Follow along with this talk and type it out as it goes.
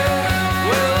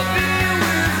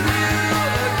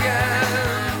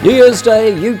New Year's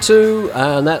Day, you two,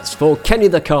 and that's for Kenny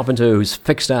the Carpenter, who's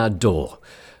fixed our door.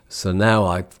 So now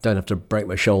I don't have to break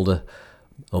my shoulder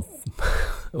or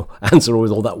answer with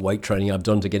all that weight training I've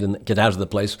done to get out of the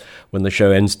place when the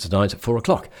show ends tonight at 4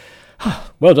 o'clock.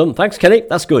 Well done. Thanks, Kenny.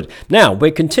 That's good. Now,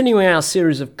 we're continuing our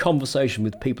series of conversation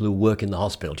with people who work in the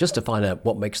hospital, just to find out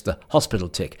what makes the hospital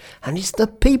tick. And it's the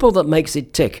people that makes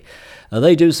it tick.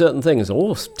 They do certain things,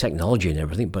 all technology and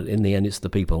everything, but in the end, it's the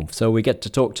people. So we get to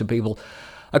talk to people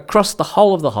across the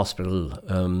whole of the hospital,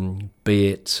 be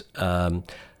it,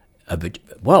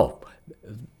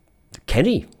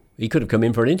 Kenny, he could have come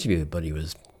in for an interview, but he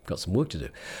got some work to do.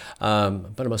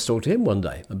 But I must talk to him one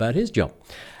day about his job.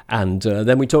 And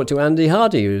then we talked to Andy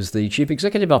Hardy, who's the Chief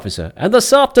Executive Officer. And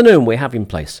this afternoon we have in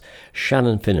place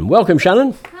Shannon Finan. Welcome,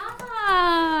 Shannon.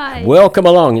 Hi. Welcome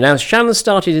along. Now, Shannon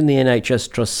started in the NHS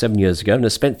Trust 7 years ago and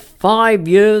has spent 5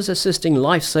 years assisting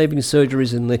life-saving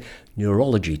surgeries in the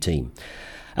neurology team.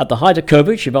 At the height of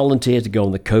COVID, she volunteered to go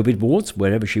on the COVID wards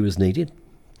wherever she was needed.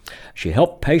 She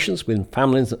helped patients when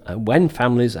families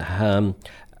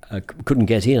couldn't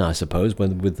get in, I suppose,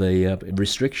 with the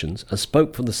restrictions, and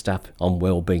spoke for the staff on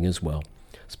well-being as well.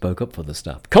 Spoke up for the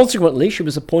staff. Consequently, she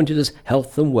was appointed as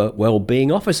Health and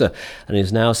Wellbeing Officer and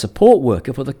is now a support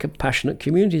worker for the Compassionate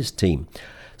Communities team.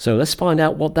 So let's find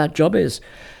out what that job is.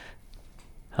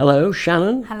 Hello,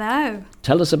 Shannon. Hello.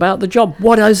 Tell us about the job.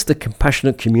 What is the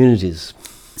Compassionate Communities?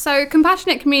 So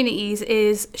Compassionate Communities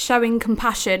is showing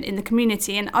compassion in the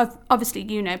community, and obviously,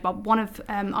 you know, Bob, one of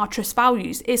our trust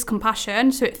values is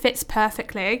compassion, so it fits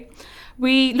perfectly.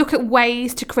 We look at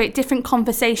ways to create different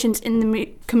conversations in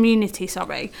the community,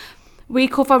 We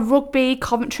cover Rugby,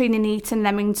 Coventry, Nuneaton,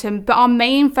 Leamington, but our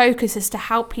main focus is to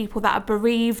help people that are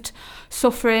bereaved,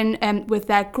 suffering with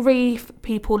their grief,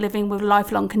 people living with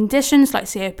lifelong conditions like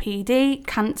COPD,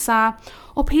 cancer,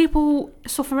 or people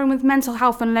suffering with mental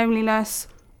health and loneliness.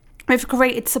 We've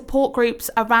created support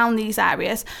groups around these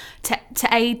areas to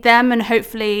aid them and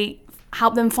hopefully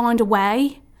help them find a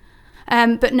way.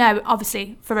 But no,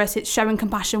 obviously, for us, it's showing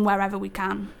compassion wherever we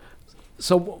can.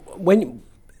 So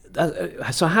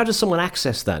so how does someone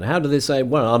access that? How do they say,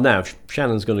 well, now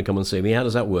Shannon's going to come and see me? How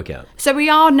does that work out? So we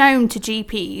are known to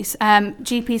GPs.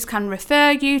 GPs can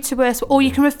refer you to us, or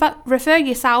you can refer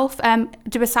yourself,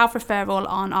 do a self-referral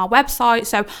on our website.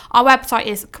 So our website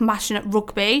is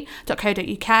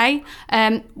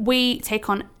compassionaterugby.co.uk. We take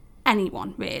on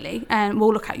anyone, really, and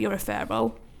we'll look at your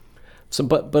referral. So,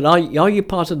 but are you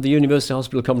part of the University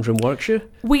Hospital Coventry in Warwickshire?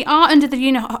 We are under the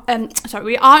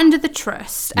we are under the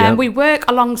trust, and we work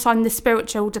alongside the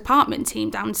spiritual department team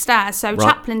downstairs. So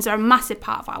chaplains are a massive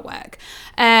part of our work,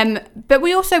 but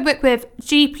we also work with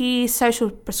GPs,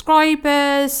 social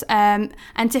prescribers, and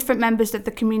different members of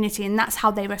the community, and that's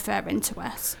how they refer into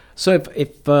us. So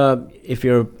if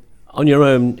you're on your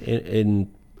own in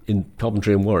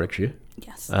Coventry and Warwickshire,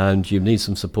 yes, and you need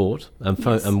some support,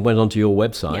 and went onto your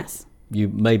website, yes, you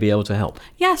may be able to help.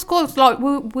 Yes, of course. Like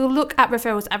we'll look at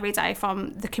referrals every day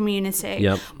from the community.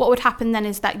 Yep. What would happen then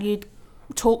is that you'd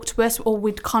talk to us or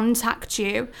we'd contact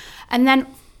you. And then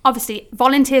obviously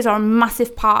volunteers are a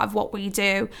massive part of what we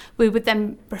do. We would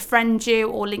then befriend you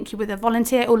or link you with a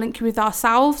volunteer or link you with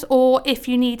ourselves. Or if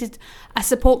you needed a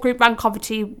support group around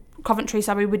Coventry,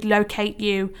 we would locate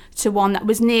you to one that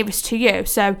was nearest to you.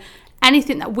 So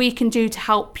anything that we can do to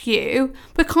help you.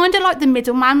 We're kind of like the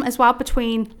middleman as well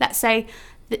between, let's say,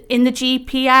 in the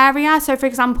GP area. So, for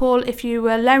example, if you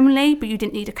were lonely but you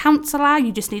didn't need a counsellor,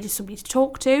 you just needed somebody to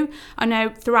talk to. I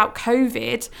know throughout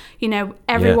COVID,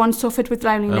 everyone suffered with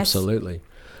loneliness. Absolutely.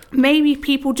 Maybe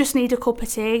people just need a cup of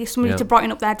tea, somebody to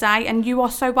brighten up their day, and you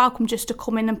are so welcome just to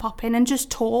come in and pop in and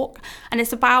just talk. And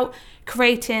it's about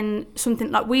creating something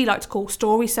like we like to call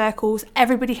story circles.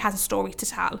 Everybody has a story to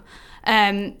tell.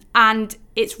 And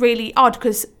it's really odd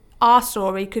because our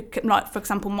story could, like, for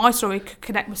example, my story could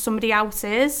connect with somebody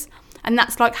else's. And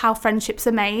that's like how friendships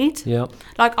are made. Yeah.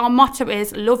 Like our motto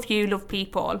is love you, love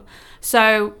people.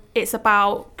 So it's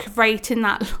about creating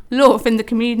that love in the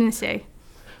community.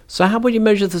 So how would you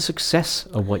measure the success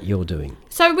of what you're doing?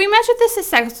 So we measure the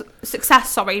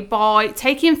success by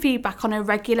taking feedback on a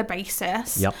regular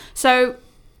basis. Yep. So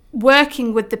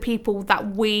working with the people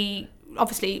that we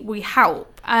help,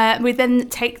 we then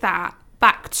take that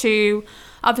back to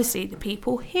obviously the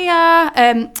people here,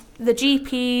 the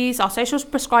GPs, our social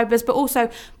prescribers, but also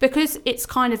because it's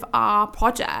kind of our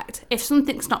project, if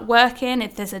something's not working,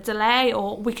 if there's a delay,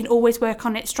 or we can always work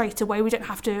on it straight away, we don't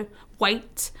have to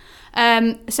wait.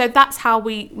 So that's how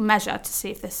we measure to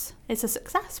see if this is a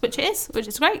success, which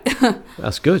is great.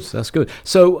 That's good.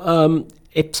 So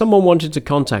if someone wanted to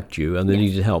contact you and they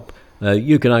needed help,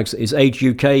 You can access, is Age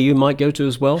UK you might go to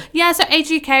as well? Yeah, so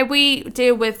Age UK, we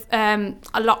deal with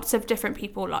lots of different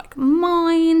people like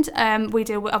Mind. We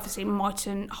deal with, obviously,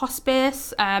 Myton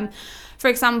Hospice. For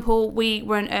example, we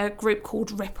run a group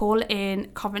called Ripple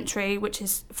in Coventry, which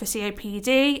is for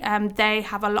COPD. They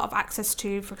have a lot of access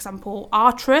to, for example,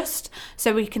 our trust.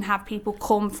 So we can have people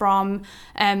come from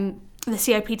the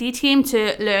COPD team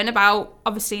to learn about,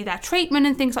 obviously, their treatment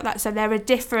and things like that. So there are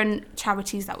different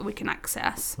charities that we can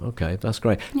access. Okay, that's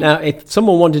great. Now, if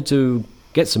someone wanted to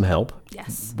get some help,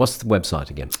 yes, what's the website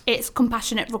again? It's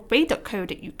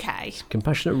compassionaterugby.co.uk.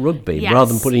 Compassionate Rugby, Yes.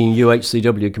 rather than putting in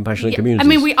UHCW Compassionate Communities. I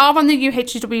mean, we are on the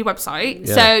UHCW website,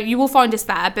 so you will find us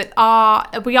there, but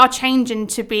we are changing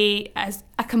to be as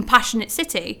a compassionate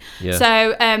city. Yeah.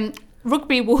 So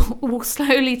rugby will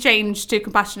slowly change to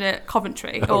compassionate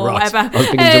Coventry or Right. whatever. I was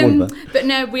thinking someone there. But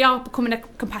no, we are becoming a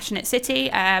compassionate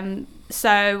city.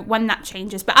 So when that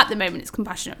changes, but at the moment it's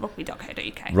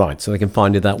compassionaterugby.co.uk. Right, so they can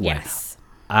find it that way. Yes.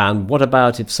 And what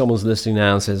about if someone's listening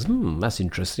now and says, that's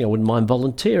interesting, I wouldn't mind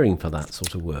volunteering for that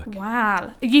sort of work?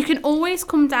 Wow. You can always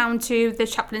come down to the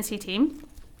chaplaincy team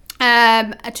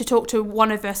to talk to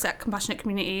one of us at Compassionate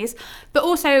Communities. But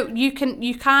also you can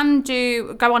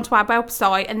go onto our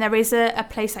website, and there is a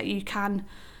place that you can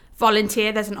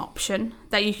volunteer. There's an option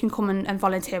that you can come and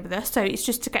volunteer with us, so it's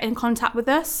just to get in contact with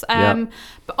us.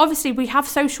 But obviously we have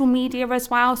social media as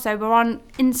well, so we're on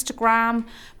Instagram,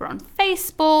 we're on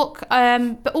Facebook,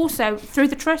 but also through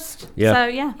the trust.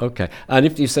 Okay. And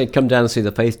if you say come down and see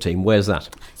the faith team, where's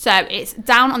that? So it's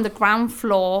down on the ground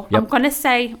floor. Yep. I'm going to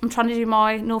say, I'm trying to do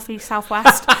my north, east, south,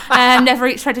 west, never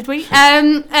eat shredded wheat.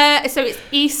 So it's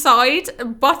east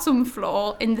side, bottom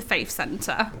floor in the faith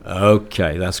centre.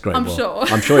 Okay, that's great. I'm sure.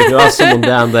 I'm sure if you ask someone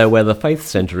down there where the faith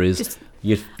centre is,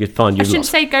 you'd find you I shouldn't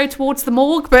lot. say go towards the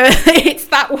morgue, but it's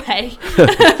that way.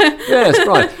 Yes,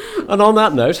 right. And on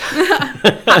that note,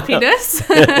 Happiness.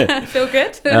 Feel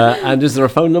good. and is there a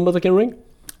phone number they can ring?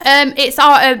 It's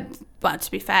our. Well,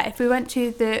 to be fair, if we went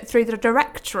to through the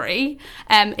directory,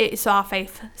 it's our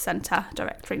faith centre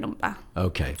directory number.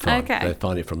 Okay, fine. Okay. They'll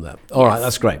find it from there. All right,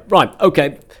 that's great. Right,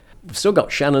 okay. We've still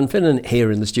got Shannon Finan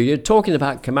here in the studio talking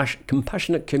about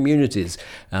compassionate communities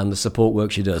and the support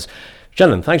work she does.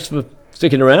 Shannon, thanks for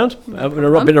sticking around. Having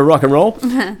a bit of rock and roll.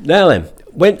 Now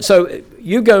then, so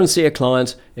you go and see a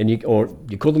client, and you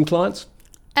call them clients?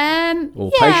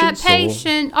 Or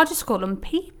patients? I'll just call them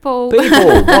people.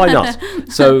 People, why not?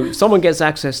 So someone gets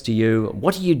access to you.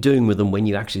 What are you doing with them when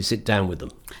you actually sit down with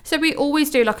them? So we always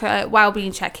do like a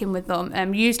wellbeing check-in with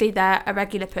them. Usually they're a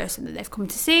regular person that they've come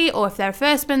to see, or if they're a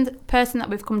first person that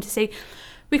we've come to see,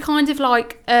 we kind of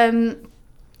like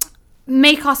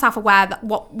make ourselves aware that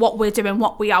what we're doing,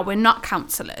 what we are. We're not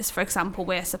counsellors, for example.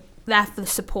 We're there for the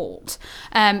support.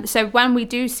 So when we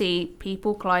do see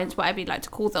people, clients, whatever you'd like to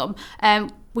call them,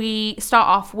 we start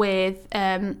off with,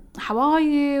 how are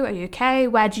you? Are you okay?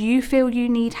 Where do you feel you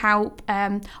need help?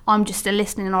 I'm just a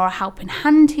listening or a helping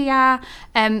hand here.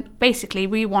 Basically,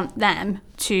 we want them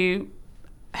to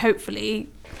hopefully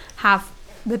have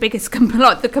the biggest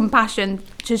the compassion,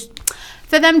 just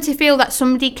for them to feel that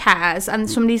somebody cares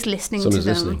and somebody's listening to them.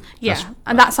 Listening. Yeah,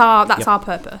 that's our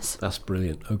purpose. That's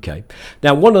brilliant. Okay.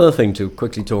 Now, one other thing to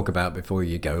quickly talk about before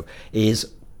you go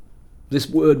is this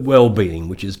word well-being,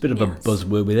 which is a bit of a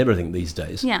buzzword with everything these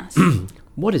days. Yes.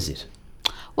 What is it?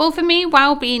 Well, for me,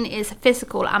 well-being is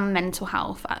physical and mental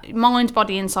health. Mind,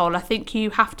 body and soul. I think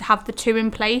you have to have the two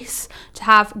in place to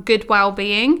have good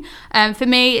well-being. For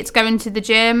me, it's going to the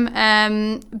gym,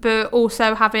 but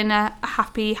also having a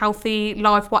happy, healthy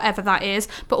life, whatever that is,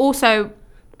 but also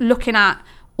looking at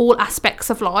all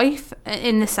aspects of life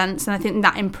in the sense, and I think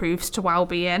that improves to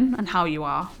well-being and how you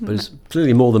are. But it's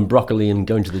clearly more than broccoli and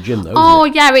going to the gym, though. Oh,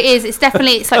 yeah, it is. It's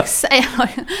definitely, it's like,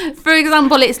 for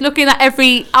example, it's looking at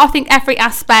every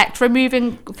aspect, for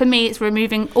me, it's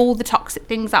removing all the toxic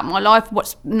things out of my life,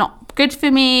 what's not good for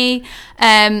me.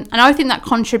 And I think that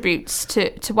contributes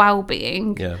to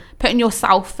well-being. Yeah. Putting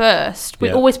yourself first. We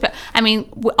always put,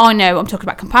 I know I'm talking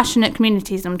about compassionate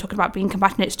communities and I'm talking about being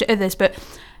compassionate to others, but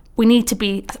we need to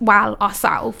be well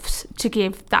ourselves to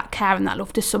give that care and that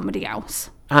love to somebody else.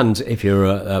 And if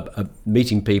you're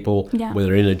meeting people,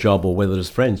 whether in a job or whether as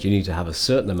friends, you need to have a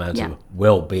certain amount of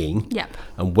well-being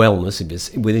and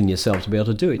wellness within yourself to be able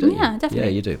to do it, don't you? Yeah, definitely. Yeah,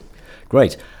 you do.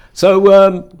 Great.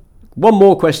 So one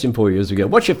more question for you as we go.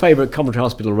 What's your favourite Coventry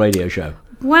Hospital radio show?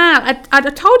 Wow, I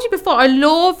told you before, I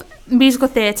love musical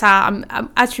theatre.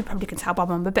 As you probably can tell,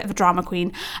 Bob, I'm a bit of a drama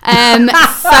queen.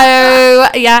 So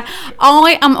yeah,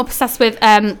 I am obsessed with.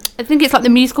 I think it's like the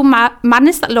musical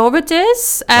madness that Laura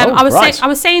does. I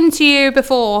was saying to you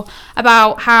before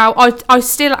about how I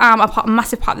still am a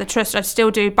massive part of the trust. I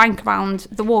still do bank around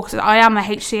the wall because I am a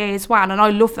HCA as well, and I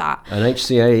love that. And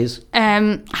HCA is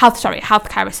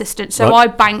healthcare assistant. So I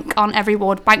bank on every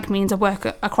ward. Bank means I work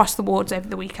across the wards over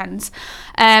the weekends,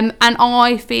 and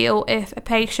I feel if a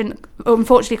patient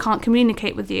unfortunately can't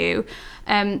communicate with you,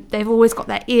 they've always got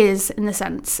their ears in the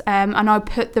sense, and I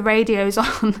put the radios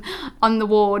on the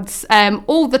wards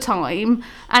all the time,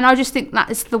 and I just think that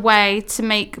is the way to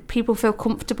make people feel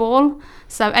comfortable.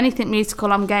 So anything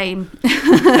musical, I'm game.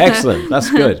 Excellent, that's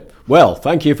good. Well,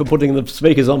 thank you for putting the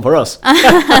speakers on for us.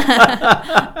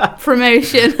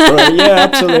 Promotion. Right, yeah,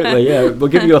 absolutely. Yeah, we'll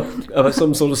give you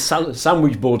some sort of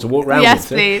sandwich board to walk around yes,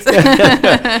 with.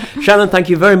 Yes, please. Shannon, thank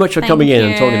you very much for coming in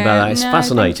and talking about that. It's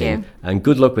fascinating. Thank you. And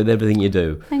good luck with everything you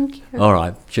do. Thank you. All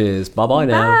right, cheers. Bye-bye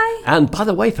now. Bye. And by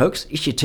the way, folks, it's your